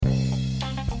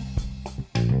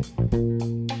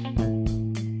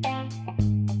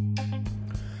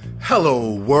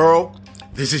Hello world,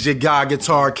 this is your guy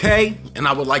Guitar K, and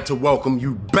I would like to welcome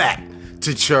you back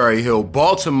to Cherry Hill,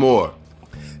 Baltimore.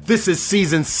 This is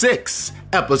season 6,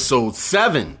 episode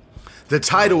 7. The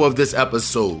title of this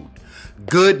episode,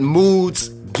 Good Moods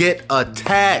Get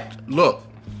Attacked. Look,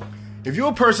 if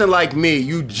you're a person like me,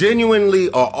 you genuinely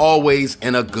are always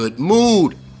in a good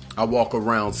mood. I walk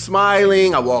around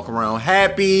smiling, I walk around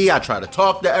happy, I try to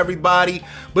talk to everybody,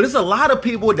 but there's a lot of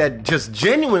people that just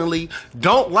genuinely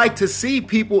don't like to see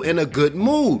people in a good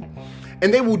mood.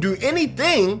 And they will do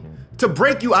anything to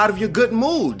break you out of your good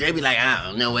mood. They be like, I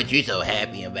don't know what you're so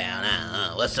happy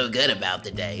about. What's so good about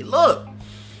the day? Look,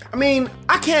 I mean,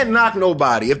 I can't knock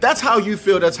nobody. If that's how you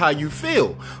feel, that's how you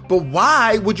feel. But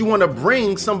why would you want to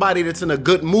bring somebody that's in a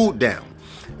good mood down?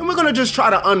 And we're going to just try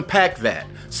to unpack that.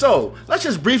 So, let's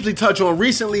just briefly touch on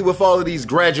recently with all of these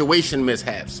graduation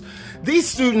mishaps. These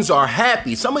students are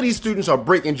happy. Some of these students are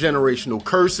breaking generational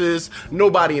curses.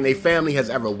 Nobody in their family has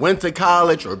ever went to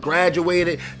college or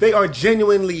graduated. They are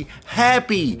genuinely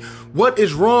happy. What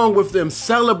is wrong with them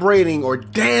celebrating or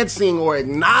dancing or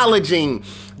acknowledging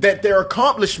that their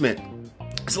accomplishment?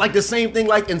 It's like the same thing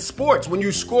like in sports when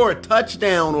you score a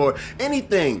touchdown or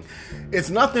anything. It's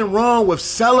nothing wrong with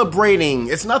celebrating.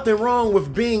 It's nothing wrong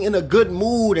with being in a good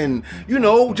mood and,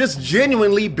 just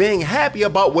genuinely being happy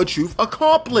about what you've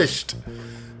accomplished.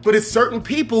 But it's certain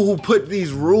people who put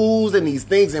these rules and these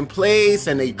things in place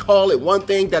and they call it one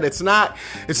thing that it's not.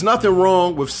 It's nothing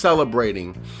wrong with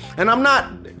celebrating. And I'm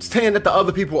not saying that the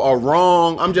other people are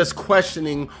wrong. I'm just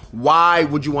questioning, why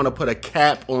would you want to put a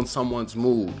cap on someone's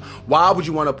mood? Why would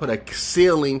you want to put a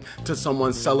ceiling to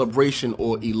someone's celebration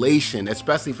or elation,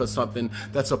 especially for something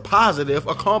that's a positive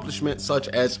accomplishment such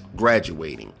as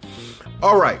graduating?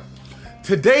 All right.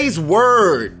 Today's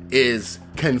word is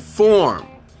conform.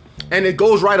 And it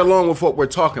goes right along with what we're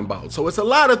talking about. So it's a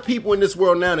lot of people in this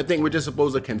world now that think we're just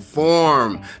supposed to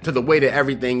conform to the way that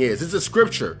everything is. It's a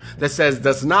scripture that says,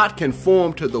 does not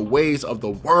conform to the ways of the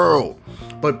world,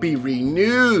 but be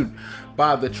renewed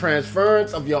by the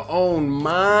transference of your own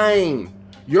mind.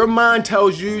 Your mind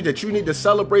tells you that you need to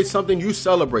celebrate something, you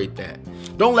celebrate that.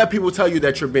 Don't let people tell you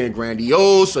that you're being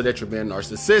grandiose or that you're being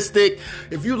narcissistic.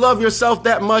 If you love yourself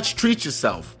that much, treat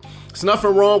yourself. There's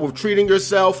nothing wrong with treating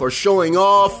yourself or showing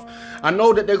off. I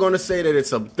know that they're going to say that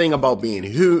it's a thing about being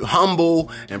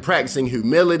humble and practicing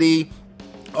humility.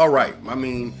 All right, I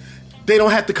mean, they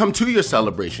don't have to come to your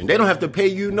celebration. They don't have to pay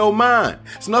you no mind.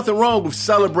 There's nothing wrong with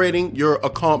celebrating your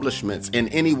accomplishments in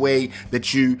any way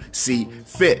that you see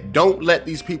fit. Don't let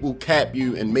these people cap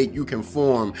you and make you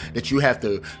conform that you have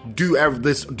to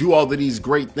do all of these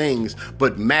great things,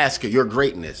 but mask your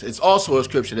greatness. It's also a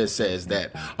scripture that says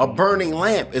that a burning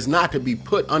lamp is not to be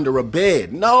put under a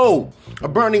bed. No, a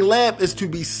burning lamp is to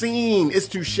be seen. It's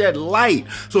to shed light.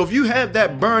 So if you have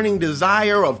that burning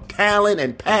desire of talent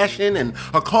and passion and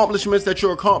accomplishments that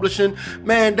you're accomplishing,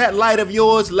 man, that light of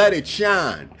yours, let it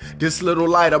shine. This little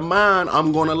light of mine,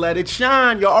 I'm gonna let it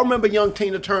shine. Y'all remember young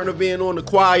Tina Turner being on the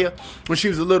choir when she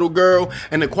was a little girl,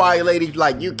 and the choir lady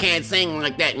like, you can't sing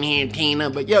like that, man, Tina.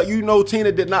 But yeah,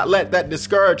 Tina did not let that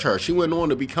discourage her. She went on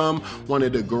to become one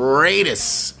of the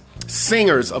greatest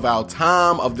singers of our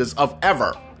time, of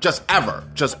ever. Just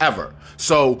ever.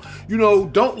 So,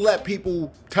 don't let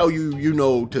people tell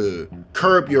you, to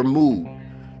curb your mood.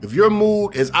 If your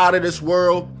mood is out of this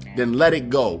world, then let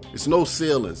it go. It's no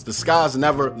ceilings. The sky's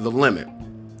never the limit.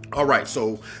 All right,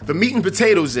 so the meat and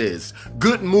potatoes is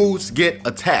good moods get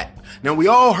attacked. Now, we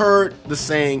all heard the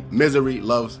saying, misery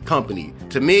loves company.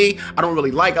 To me, I don't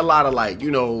really like a lot of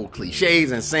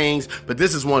cliches and sayings, but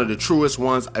this is one of the truest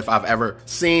ones if I've ever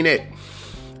seen it.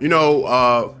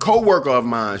 Co-worker of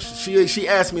mine, she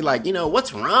asked me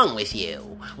what's wrong with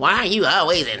you? Why are you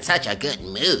always in such a good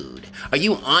mood? Are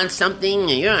you on something?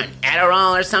 You're on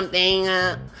Adderall or something?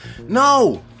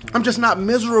 No, I'm just not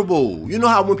miserable. You know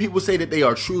how when people say that they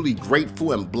are truly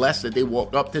grateful and blessed that they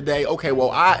woke up today? Okay,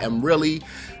 well, I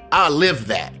live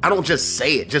that. I don't just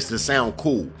say it just to sound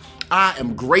cool. I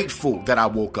am grateful that I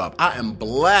woke up. I am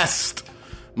blessed.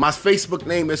 My Facebook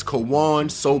name is Kawan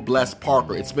So Blessed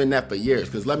Parker. It's been that for years,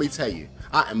 because let me tell you,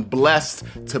 I am blessed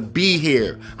to be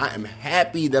here. I am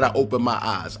happy that I opened my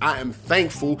eyes. I am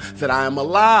thankful that I am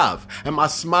alive. And my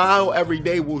smile every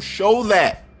day will show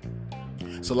that.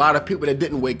 It's a lot of people that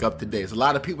didn't wake up today. It's a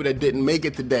lot of people that didn't make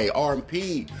it today.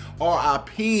 RIP,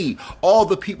 all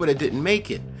the people that didn't make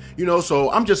it.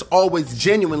 So I'm just always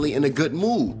genuinely in a good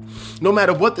mood. No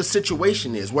matter what the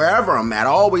situation is, wherever I'm at, I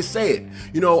always say it.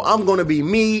 I'm going to be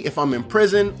me if I'm in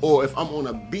prison or if I'm on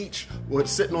a beach or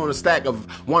sitting on a stack of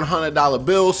 $100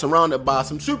 bills surrounded by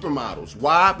some supermodels.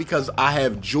 Why? Because I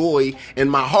have joy in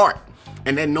my heart.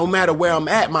 And then no matter where I'm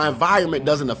at, my environment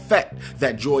doesn't affect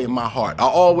that joy in my heart. I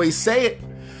always say it.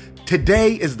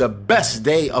 Today is the best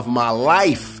day of my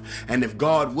life. And if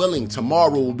God willing,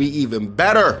 tomorrow will be even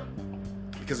better.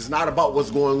 Because it's not about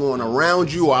what's going on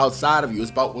around you or outside of you.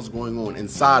 It's about what's going on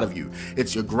inside of you.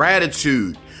 It's your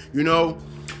gratitude. You know,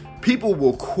 people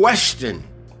will question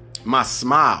my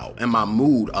smile and my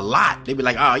mood a lot. They be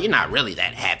like, oh, you're not really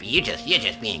that happy. You're just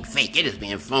being fake. You're just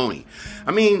being phony.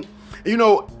 I mean, you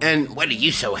know, and What are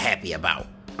you so happy about?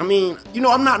 I mean, you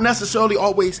know, I'm not necessarily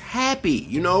always happy,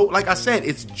 you know? Like I said,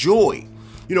 it's joy.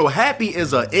 You know, happy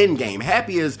is an end game.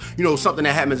 Happy is, you know, something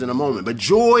that happens in a moment. But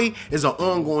joy is an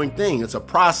ongoing thing. It's a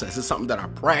process. It's something that I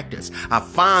practice. I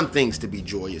find things to be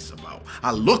joyous about.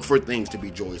 I look for things to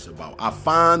be joyous about. I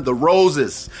find the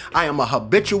roses. I am a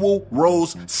habitual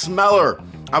rose smeller.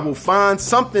 I will find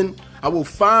something. I will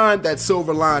find that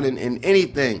silver lining in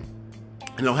anything.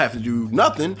 And don't have to do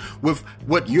nothing with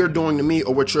what you're doing to me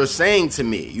or what you're saying to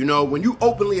me. You know, when you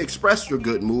openly express your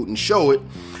good mood and show it,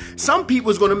 some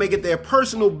people is going to make it their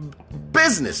personal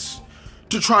business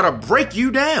to try to break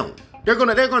you down. They're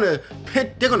gonna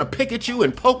pick at you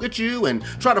and poke at you and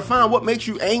try to find what makes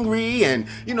you angry, and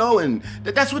you know, and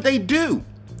that's what they do.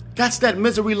 That's that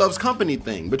misery loves company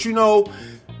thing. But you know,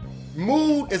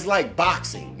 mood is like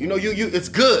boxing. You know, it's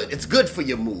good. It's good for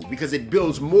your mood because it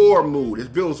builds more mood.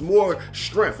 It builds more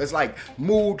strength. It's like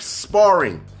mood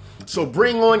sparring. So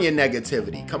bring on your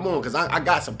negativity. Come on, because I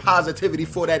got some positivity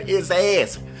for that his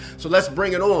ass. So let's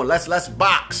bring it on. Let's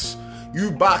box. You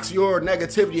box your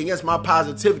negativity against my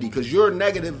positivity, because your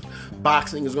negative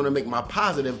boxing is going to make my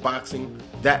positive boxing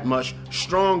that much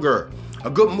stronger. A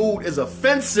good mood is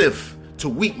offensive to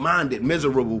weak-minded,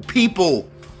 miserable people.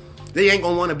 They ain't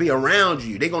going to want to be around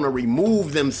you. They're going to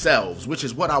remove themselves, which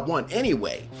is what I want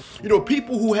anyway. You know,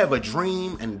 people who have a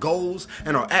dream and goals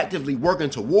and are actively working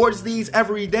towards these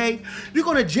every day, you're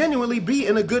going to genuinely be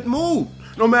in a good mood,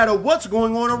 no matter what's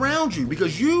going on around you,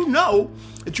 because you know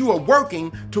that you are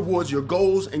working towards your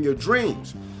goals and your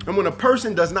dreams. And when a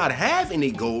person does not have any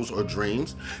goals or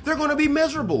dreams, they're going to be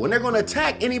miserable, and they're going to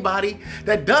attack anybody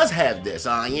that does have this.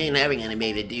 Oh, you ain't never gonna be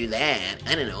able to do that.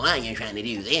 I don't know why you're trying to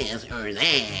do this or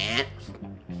that.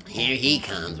 Here he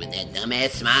comes with that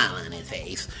dumbass smile on his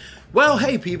face. Well,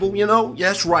 hey, people, you know,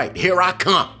 that's right. Here I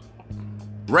come.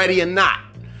 Ready or not.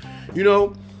 You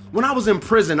know, when I was in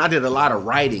prison, I did a lot of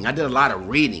writing. I did a lot of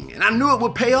reading, and I knew it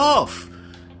would pay off.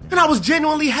 And I was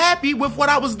genuinely happy with what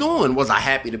I was doing. Was I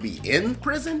happy to be in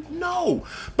prison? No.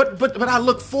 But I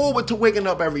look forward to waking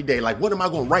up every day. Like, what am I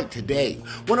going to write today?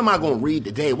 What am I going to read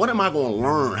today? What am I going to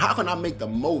learn? How can I make the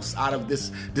most out of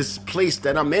this place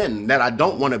that I'm in that I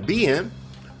don't want to be in?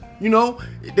 You know,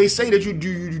 they say that you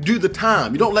do the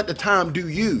time. You don't let the time do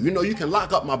you. You know, you can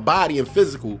lock up my body and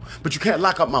physical, but you can't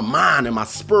lock up my mind and my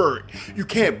spirit. You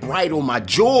can't bridle my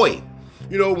joy.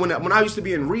 You know, when I used to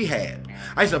be in rehab,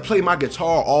 I used to play my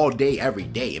guitar all day, every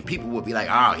day. And people would be like,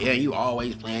 oh, yeah, you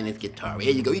always playing this guitar.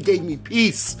 Here you go. He gave me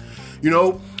peace, you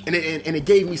know, and it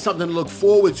gave me something to look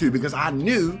forward to, because I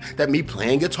knew that me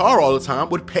playing guitar all the time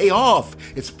would pay off.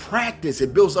 It's practice.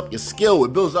 It builds up your skill.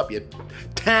 It builds up your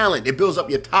talent. It builds up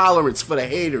your tolerance for the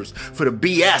haters, for the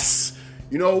BS.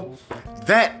 You know,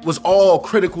 that was all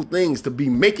critical things to be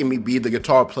making me be the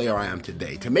guitar player I am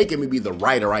today, to making me be the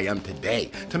writer I am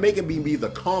today, to making me be the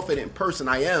confident person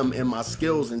I am in my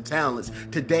skills and talents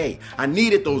today. I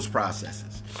needed those processes.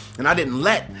 And I didn't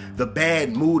let the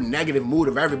bad mood, negative mood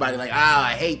of everybody like,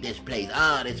 I hate this place.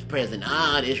 This prison.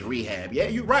 This rehab. Yeah,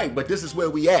 you're right, but this is where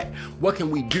we at. What can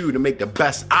we do to make the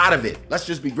best out of it? Let's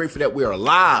just be grateful that we're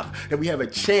alive, that we have a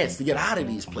chance to get out of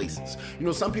these places. You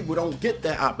know, some people don't get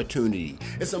that opportunity.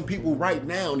 There's some people right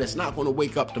now that's not going to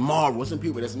wake up tomorrow. There's some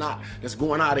people that's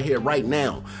going out of here right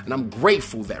now. And I'm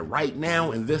grateful that right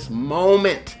now in this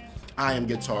moment, I am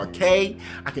Guitar K.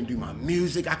 I can do my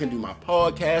music. I can do my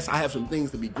podcast. I have some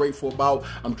things to be grateful about.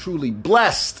 I'm truly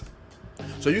blessed.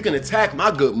 So you can attack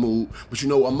my good mood, but you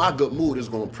know what? My good mood is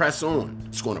going to press on.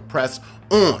 It's going to press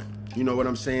on. You know what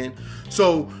I'm saying?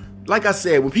 So, like I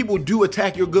said, when people do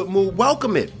attack your good mood,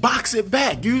 welcome it. Box it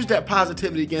back. Use that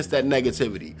positivity against that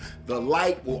negativity. The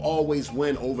light will always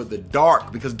win over the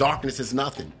dark, because darkness is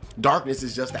nothing. Darkness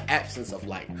is just the absence of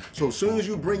light. So as soon as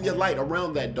you bring your light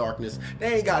around that darkness,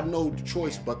 they ain't got no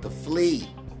choice but to flee.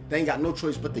 They ain't got no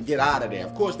choice but to get out of there.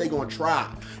 Of course, they gonna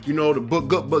try. You know, the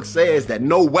good book says that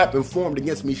no weapon formed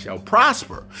against me shall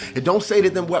prosper. It don't say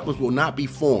that them weapons will not be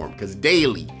formed, because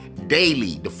daily,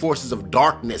 the forces of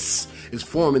darkness is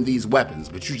forming these weapons,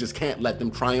 but you just can't let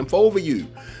them triumph over you.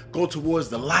 Go towards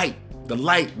the light. the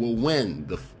light will win.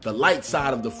 The light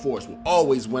side of the force will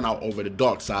always win out over the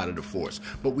dark side of the force.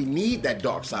 But we need that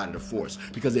dark side of the force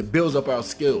because it builds up our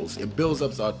skills. It builds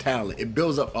up our talent. It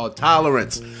builds up our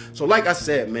tolerance. So like I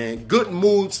said, man, good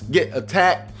moods get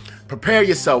attacked. Prepare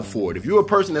yourself for it. If you're a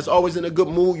person that's always in a good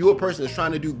mood, you're a person that's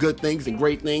trying to do good things and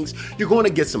great things, you're going to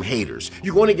get some haters.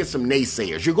 You're going to get some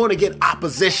naysayers. You're going to get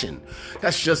opposition.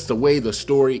 That's just the way the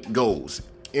story goes.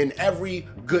 In every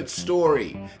good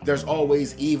story, there's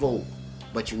always evil.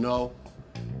 But you know,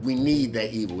 we need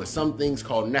that evil. It's some things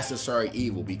called necessary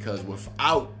evil because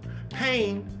without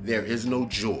pain, there is no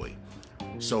joy.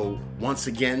 So once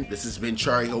again, this has been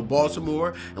Cherry Hill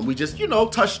Baltimore, and we just,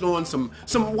 touched on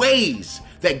some ways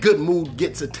that good mood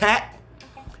gets attacked.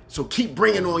 So keep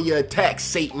bringing on your attacks,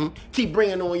 Satan. Keep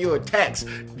bringing on your attacks,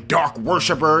 dark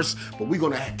worshipers. But we're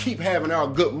going to keep having our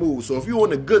good mood. So if you're on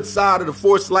the good side of the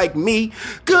force like me,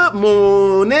 good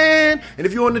morning. And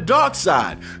if you're on the dark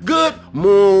side, good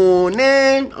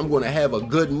morning. I'm going to have a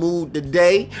good mood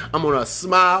today. I'm going to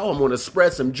smile. I'm going to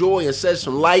spread some joy and shed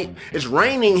some light. It's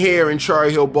raining here in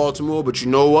Cherry Hill, Baltimore. But you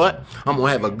know what? I'm going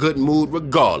to have a good mood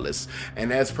regardless.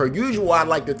 And as per usual, I'd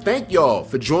like to thank y'all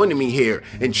for joining me here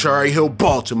in Cherry Hill,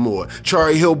 Baltimore.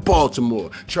 Cherry Hill, Baltimore.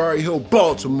 Cherry Hill,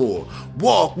 Baltimore.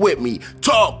 Walk with me.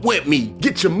 Talk with me.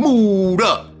 Get your mood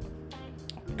up.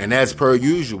 And as per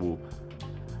usual,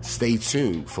 stay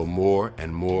tuned for more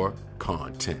and more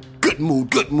content. Good mood,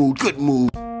 good mood, good mood.